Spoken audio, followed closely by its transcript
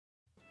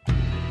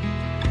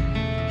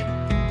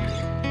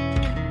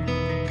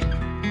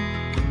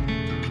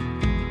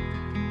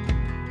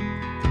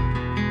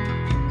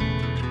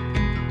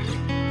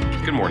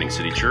Good morning,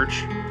 City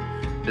Church.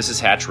 This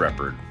is Hatch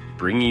Reppert,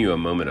 bringing you a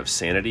moment of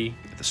sanity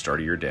at the start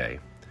of your day,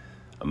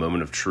 a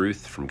moment of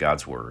truth from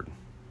God's Word,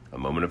 a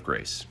moment of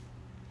grace.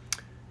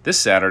 This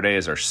Saturday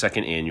is our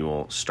second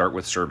annual Start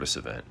With Service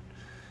event,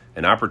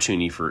 an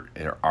opportunity for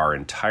our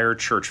entire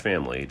church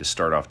family to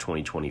start off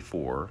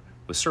 2024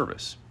 with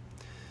service.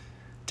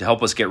 To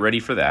help us get ready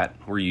for that,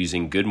 we're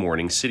using Good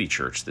Morning City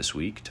Church this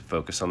week to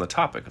focus on the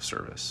topic of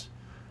service,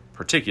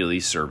 particularly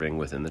serving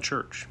within the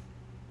church.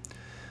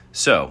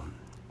 So,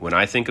 when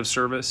I think of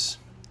service,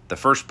 the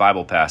first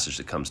Bible passage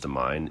that comes to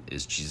mind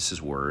is Jesus'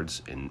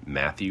 words in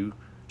Matthew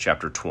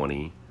chapter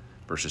 20,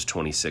 verses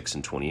 26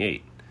 and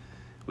 28,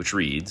 which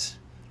reads,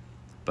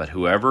 "But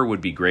whoever would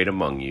be great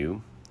among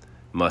you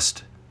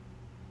must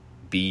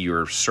be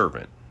your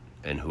servant,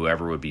 and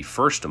whoever would be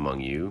first among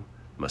you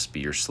must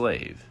be your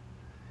slave.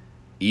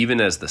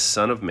 Even as the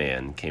Son of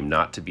Man came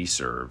not to be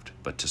served,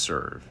 but to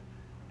serve,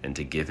 and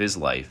to give his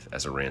life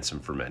as a ransom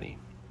for many."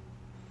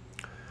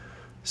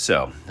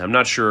 So, I'm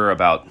not sure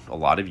about a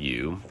lot of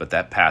you, but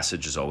that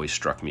passage has always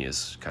struck me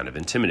as kind of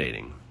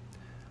intimidating,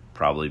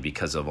 probably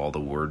because of all the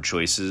word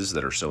choices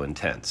that are so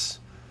intense.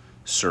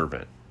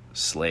 Servant,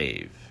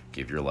 slave,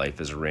 give your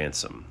life as a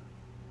ransom.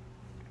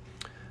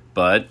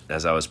 But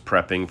as I was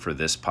prepping for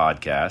this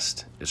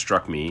podcast, it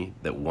struck me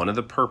that one of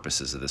the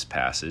purposes of this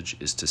passage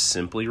is to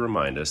simply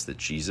remind us that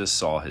Jesus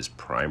saw his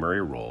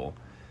primary role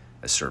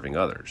as serving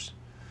others.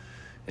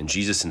 And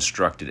Jesus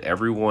instructed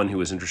everyone who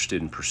was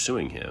interested in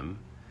pursuing him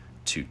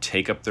to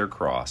take up their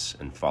cross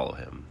and follow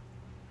him.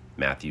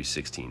 Matthew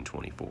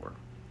 16:24.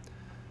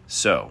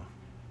 So,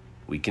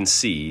 we can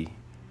see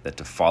that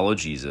to follow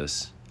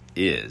Jesus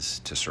is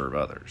to serve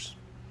others.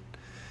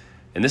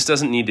 And this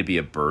doesn't need to be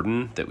a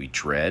burden that we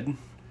dread.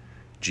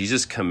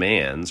 Jesus'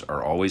 commands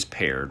are always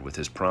paired with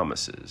his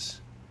promises.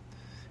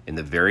 In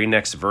the very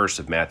next verse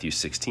of Matthew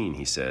 16,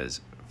 he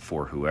says,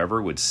 "For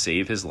whoever would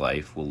save his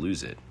life will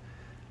lose it,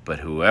 but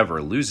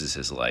whoever loses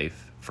his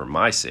life for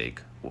my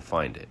sake will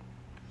find it."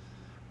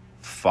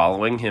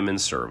 Following him in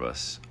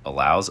service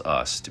allows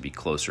us to be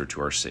closer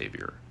to our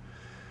Savior,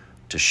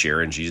 to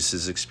share in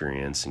Jesus'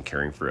 experience in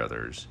caring for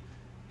others,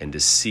 and to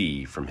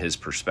see from his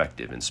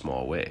perspective in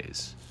small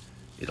ways.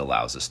 It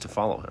allows us to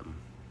follow him.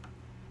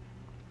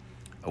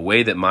 A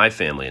way that my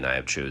family and I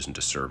have chosen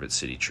to serve at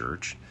City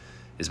Church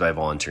is by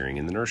volunteering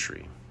in the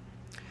nursery.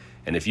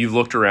 And if you've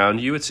looked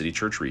around you at City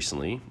Church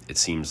recently, it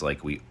seems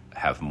like we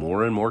have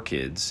more and more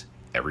kids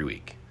every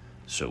week.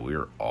 So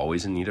we're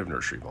always in need of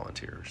nursery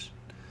volunteers.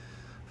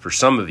 For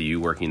some of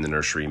you, working in the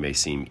nursery may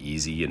seem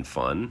easy and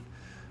fun,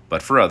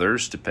 but for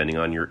others, depending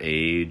on your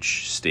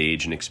age,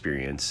 stage, and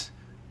experience,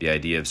 the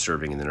idea of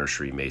serving in the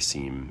nursery may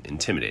seem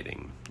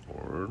intimidating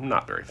or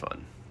not very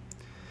fun.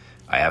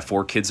 I have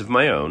 4 kids of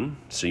my own,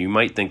 so you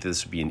might think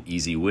this would be an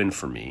easy win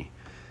for me,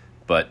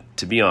 but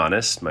to be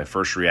honest, my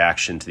first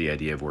reaction to the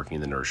idea of working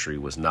in the nursery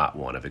was not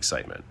one of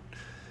excitement.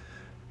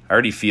 I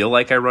already feel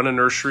like I run a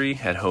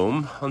nursery at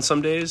home on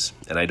some days,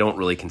 and I don't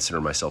really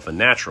consider myself a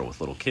natural with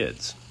little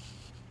kids.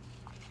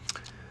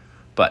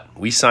 But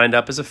we signed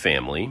up as a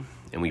family,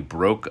 and we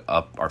broke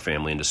up our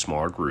family into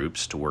smaller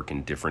groups to work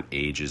in different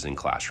ages and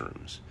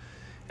classrooms.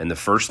 And the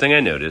first thing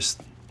I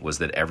noticed was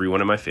that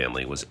everyone in my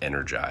family was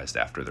energized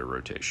after their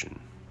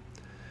rotation.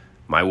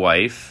 My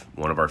wife,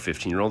 one of our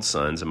 15-year-old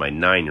sons, and my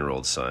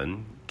 9-year-old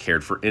son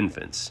cared for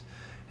infants,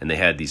 and they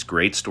had these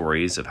great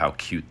stories of how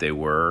cute they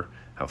were,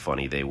 how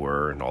funny they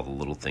were, and all the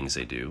little things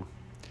they do.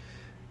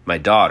 My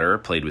daughter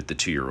played with the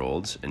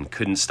 2-year-olds and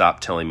couldn't stop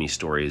telling me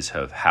stories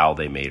of how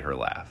they made her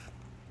laugh.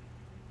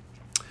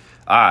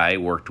 I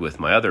worked with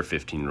my other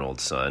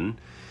 15-year-old son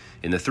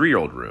in the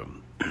 3-year-old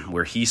room,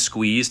 where he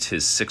squeezed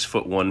his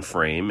 6'1"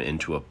 frame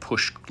into a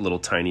little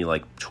tiny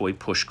toy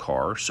push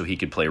car so he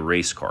could play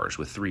race cars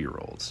with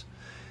 3-year-olds.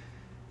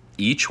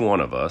 Each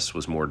one of us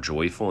was more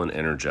joyful and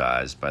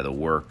energized by the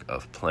work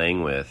of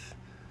playing with,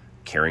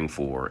 caring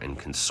for, and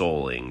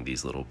consoling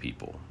these little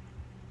people.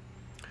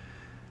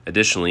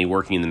 Additionally,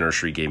 working in the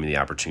nursery gave me the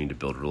opportunity to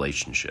build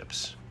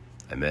relationships.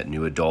 I met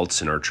new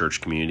adults in our church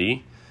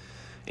community,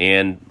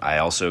 and I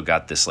also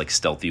got this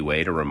stealthy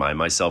way to remind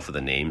myself of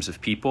the names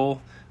of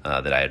people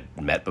that I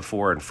had met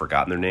before and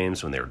forgotten their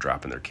names when they were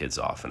dropping their kids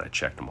off, and I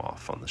checked them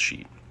off on the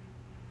sheet.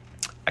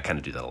 I kind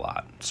of do that a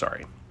lot,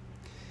 sorry.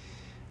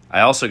 I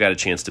also got a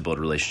chance to build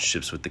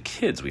relationships with the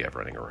kids we have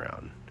running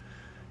around,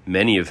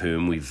 many of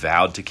whom we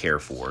vowed to care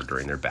for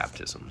during their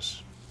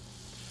baptisms.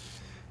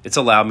 It's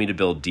allowed me to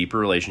build deeper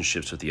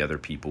relationships with the other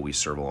people we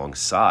serve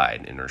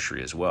alongside in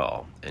nursery as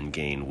well, and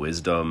gain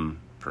wisdom,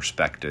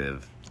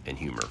 perspective, and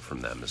humor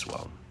from them as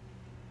well.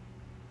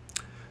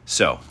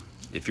 So,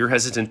 if you're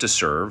hesitant to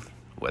serve,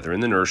 whether in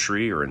the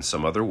nursery or in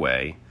some other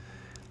way,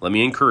 let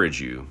me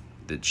encourage you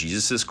that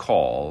Jesus'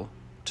 call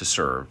to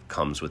serve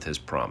comes with his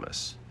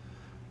promise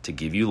to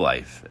give you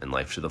life and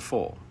life to the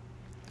full.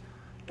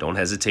 Don't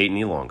hesitate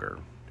any longer.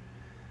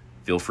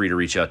 Feel free to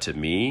reach out to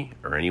me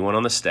or anyone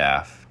on the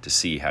staff to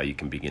see how you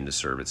can begin to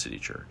serve at City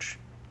Church.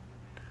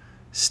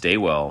 Stay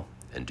well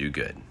and do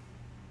good.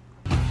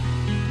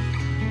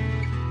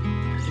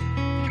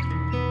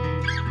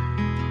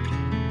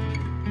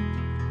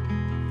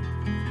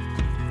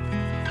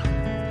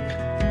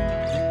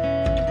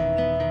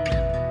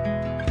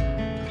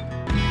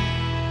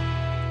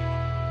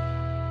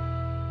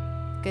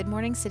 Good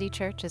Morning City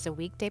Church is a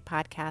weekday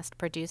podcast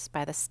produced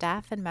by the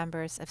staff and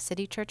members of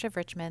City Church of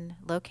Richmond,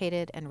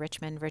 located in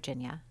Richmond,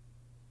 Virginia.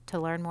 To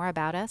learn more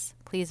about us,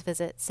 please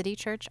visit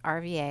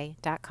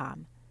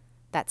citychurchrva.com.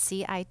 That's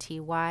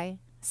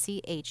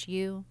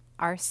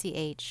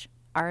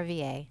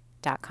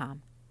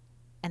citychurchrva.com.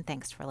 And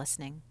thanks for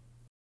listening.